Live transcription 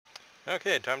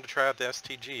Okay, time to try out the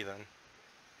STG then.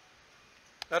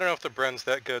 I don't know if the Bren's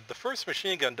that good. The first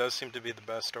machine gun does seem to be the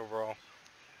best overall.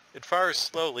 It fires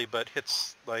slowly, but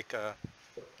hits like a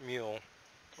mule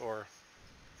or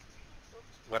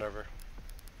whatever.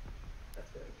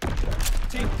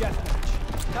 Team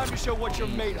Deathmatch. Time to show what you're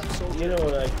made of, soldier. You know,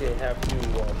 like they have to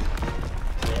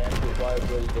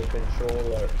vibrate the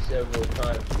controller several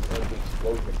times before the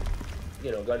explosion.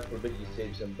 You know, God forbid you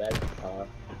save some battery power.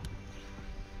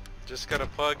 Just gotta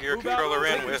plug your Move out, controller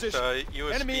in take with position. Enemy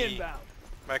USB, inbound.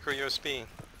 micro USB.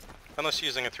 Unless you're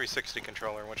using a 360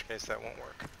 controller, in which case that won't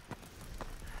work.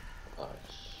 Oh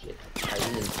shit, I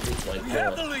didn't shoot my We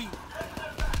have the gun. lead.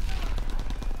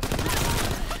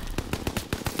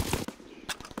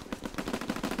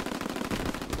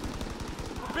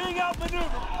 We're being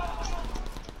outmaneuvered.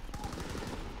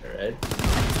 Alright.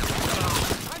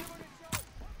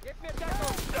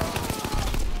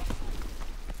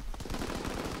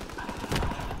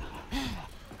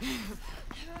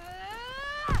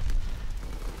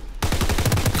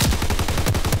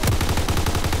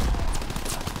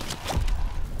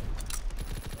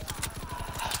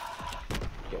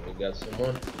 Okay, we got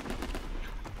someone.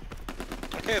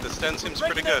 Okay, the stand seems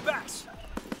pretty Breaking their good. backs.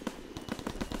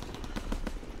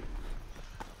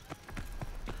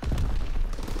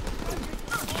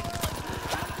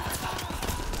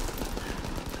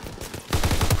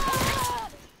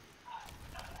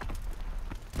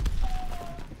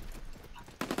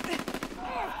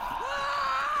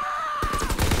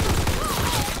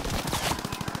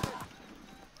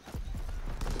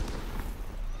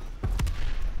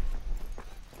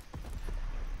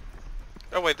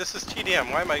 Oh wait, this is TDM.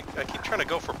 Why am I keep trying to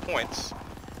go for points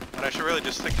when I should really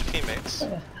just stick to teammates?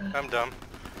 I'm dumb.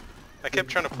 I kept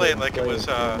trying to play it like it was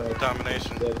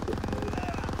domination.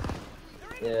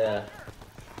 Yeah.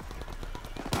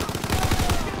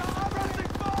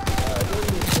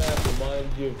 Doesn't this map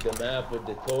remind you of the map with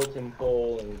the totem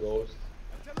pole and ghost?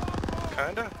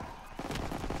 Kinda?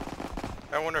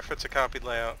 I wonder if it's a copied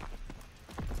layout.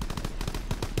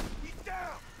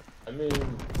 I mean, I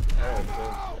don't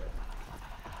think so.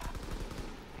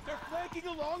 They're flanking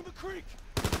along the creek.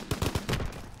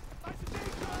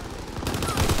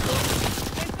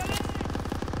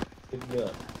 Good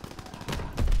gun.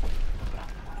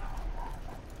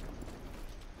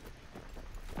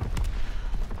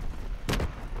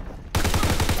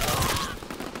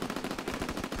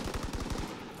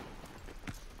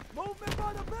 Movement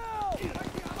by the bell.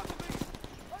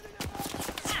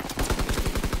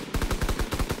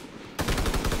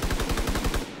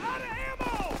 Out of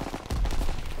ammo.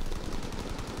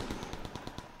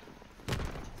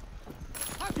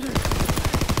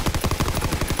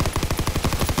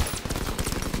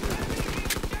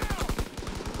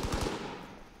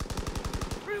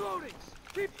 Reloading.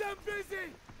 Keep them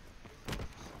busy.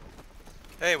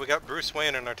 Hey, we got Bruce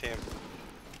Wayne in our team.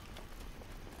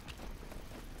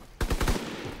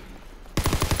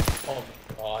 Oh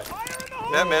my god. Fire in the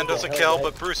hole. That man doesn't kill,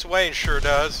 but Bruce Wayne sure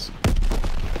does.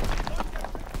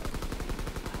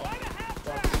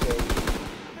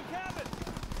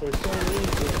 For some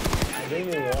reason, I don't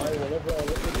know why, whenever I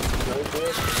look at the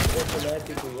scoreboard, it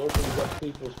automatically opens up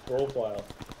people's profile.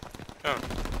 Oh.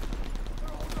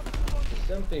 There's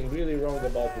something really wrong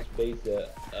about this beta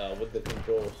with the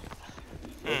controls.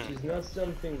 Which is not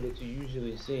something that you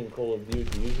usually see in Call of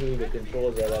Duty. Usually the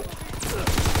controls are like...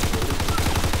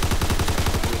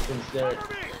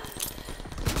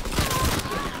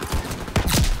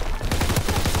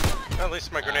 At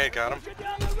least my grenade got him.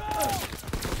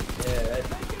 Yeah, that's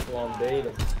flambéed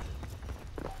him.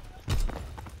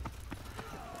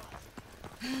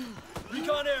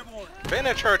 Recon airborne.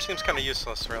 Bayonet charge seems kind of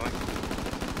useless, really,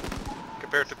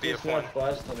 compared to It's BF1. not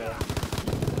fast enough.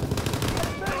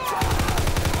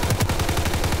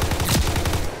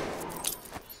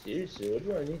 Seriously, what do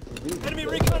I need to do? Enemy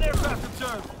recon aircraft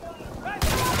observed.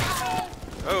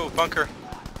 Oh, bunker.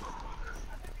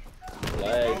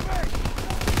 Lag.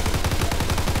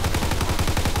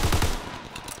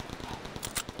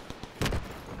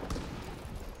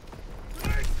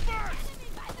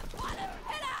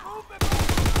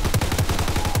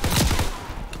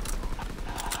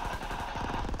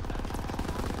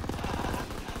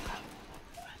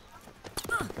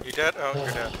 You dead? Oh, you're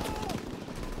dead.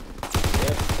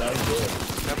 Yep, sounds good.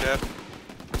 I'm dead.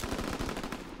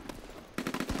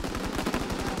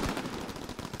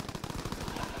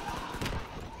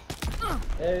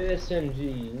 Hey, SMG,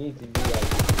 you need to be like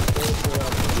closer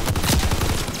up.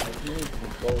 Like, you need to be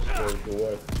close for it to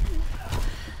work.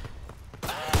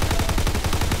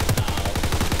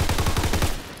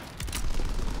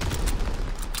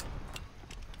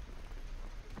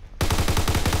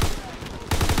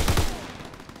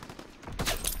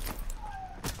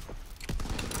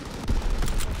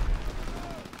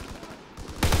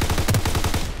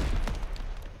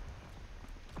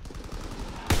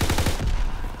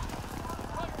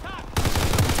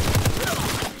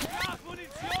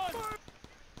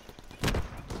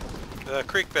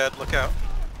 Creek bed, look out.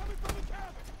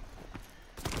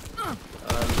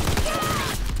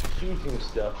 Shooting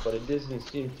stuff, but it doesn't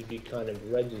seem to be kind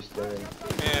of registering.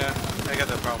 Yeah, I got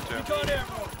that problem too.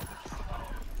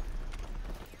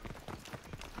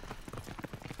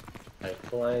 I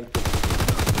flanked.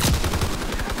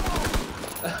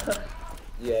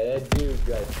 Yeah, that dude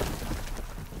got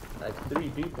like 3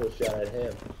 people shot at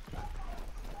him.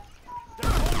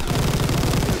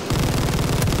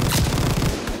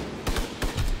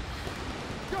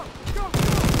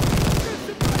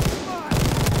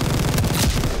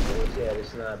 Yeah, the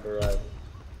sniper rifle.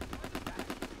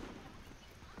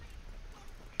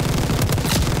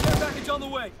 Care package on the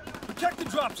way. Protect the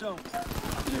drop zone.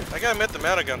 I gotta admit the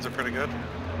meta guns are pretty good.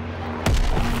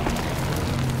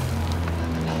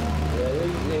 Yeah,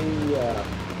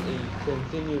 they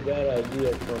continued that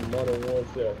idea from Modern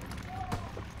Warfare.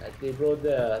 Like they brought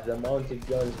the mounted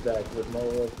guns back with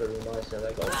Modern Warfare Remastered.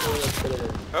 Like, okay, let's put it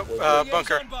in.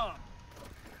 Bunker.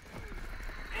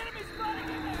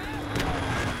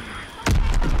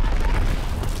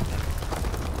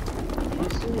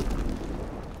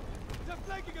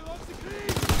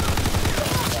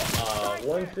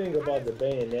 One thing about the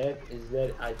bayonet is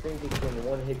that I think it can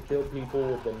one-hit kill people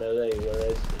with the melee,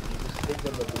 whereas if you just hit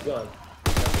them with the gun,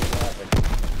 nothing happens.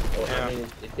 Or, Yeah. I mean,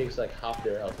 it takes like half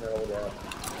their health, not all their health.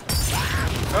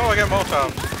 Oh, I got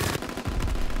Molotov.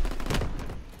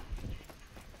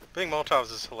 Being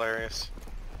Molotovs is hilarious.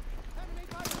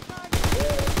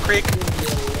 Yeah, Creek. In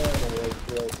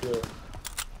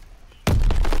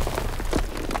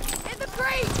the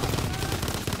creek!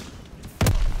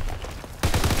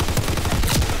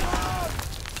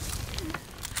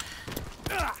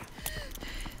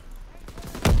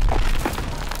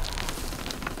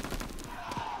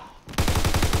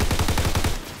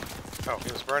 Oh,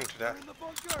 he was burned to death.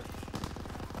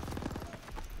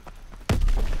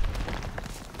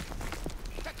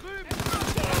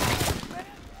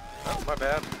 Oh, my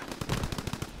bad.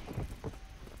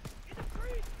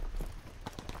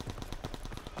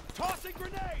 Tossing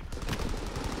grenade!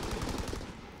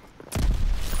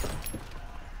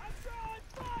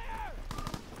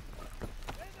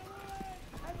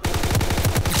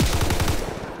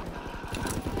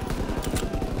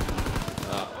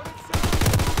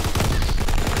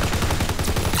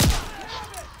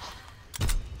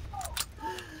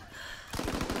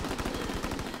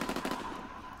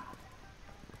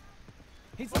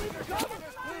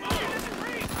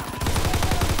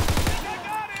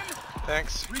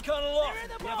 Thanks. Recon aloft.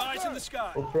 We have eyes in the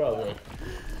sky. No problem.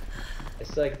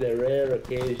 It's like the rare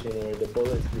occasion where the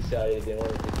bullets decided they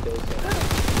wanted to kill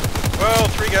someone. Well,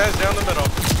 3 guys down the middle.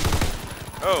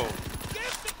 Oh,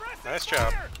 nice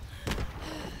job.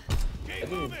 I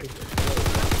didn't think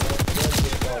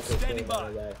Standing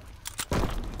by.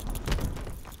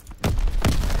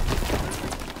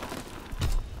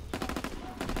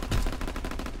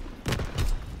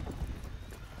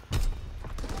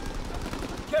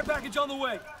 Care package on the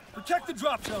way. Protect the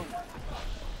drop zone.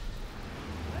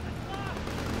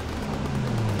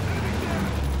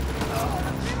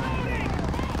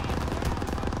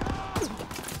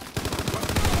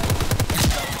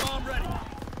 Bomb ready.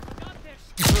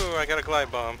 Ooh, I got a glide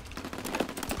bomb.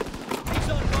 He's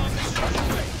on bomb mission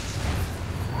underway.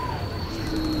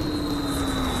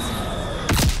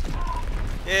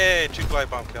 Yay, 2 glide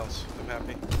bomb kills. I'm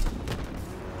happy.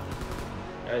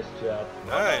 Nice job.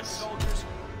 Nice. Soldiers,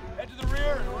 head to the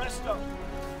rear and rest up.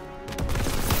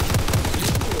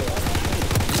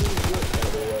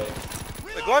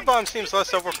 The glide bomb seems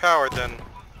less overpowered than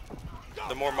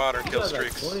the more modern kill You got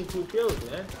like streaks. 22 kills,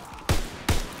 man.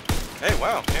 Hey,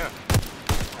 wow, yeah.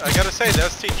 I gotta say, the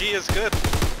STG is good.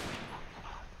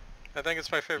 I think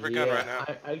it's my favorite gun right now.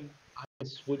 I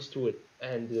switched to it,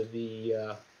 and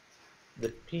the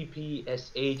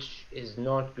PPSH is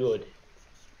not good.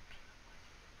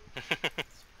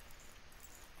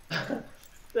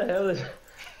 The hell is?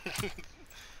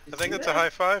 I think it's a high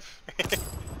five.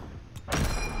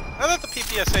 I thought the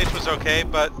PPSH was okay,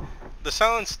 but the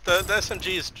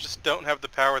SMGs just don't have the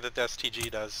power that the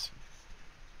STG does.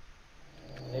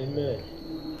 Amen.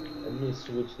 Let me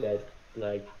switch that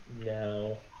like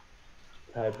now.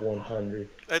 Type 100.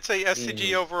 I'd say STG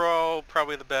Easy. overall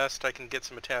probably the best. I can get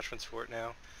some attachments for it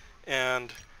now,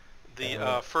 and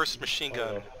the first machine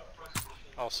gun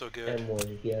also good.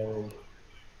 M1 Garand.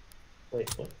 Wait,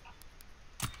 what?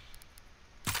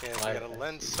 And we got a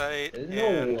lens sight There's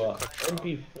and no quick draw.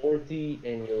 MP40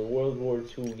 in your World War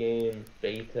II game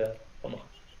beta. Come on.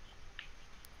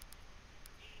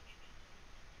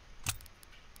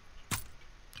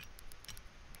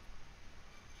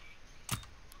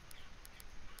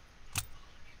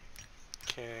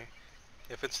 Okay,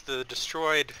 If it's the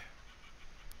destroyed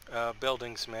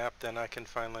buildings map, then I can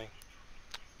finally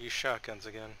use shotguns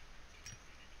again.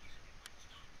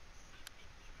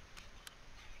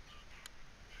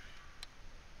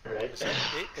 Right. Is that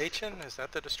Aachen? Is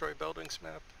that the destroyed buildings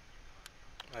map?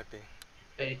 Might be.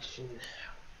 Action.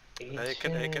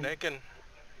 Aachen.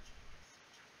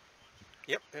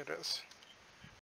 Yep, it is.